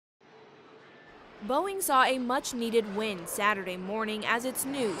Boeing saw a much-needed win Saturday morning as its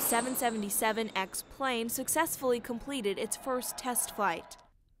new 777X plane successfully completed its first test flight.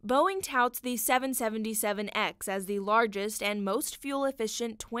 Boeing touts the 777X as the largest and most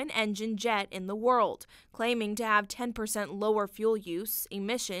fuel-efficient twin-engine jet in the world, claiming to have 10% lower fuel use,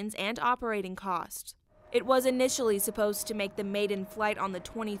 emissions, and operating costs. It was initially supposed to make the maiden flight on the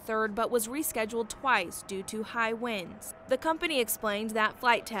 23rd, but was rescheduled twice due to high winds. The company explained that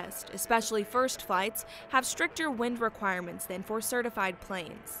flight tests, especially first flights, have stricter wind requirements than for certified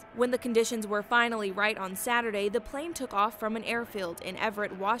planes. When the conditions were finally right on Saturday, the plane took off from an airfield in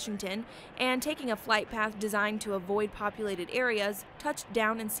Everett, Washington, and taking a flight path designed to avoid populated areas, touched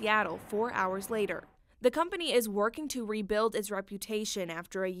down in Seattle 4 hours later. The company is working to rebuild its reputation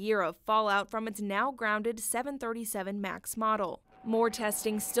after a year of fallout from its now grounded 737 MAX model. More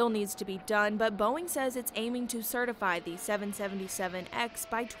testing still needs to be done, but Boeing says it's aiming to certify the 777X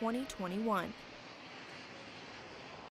by 2021.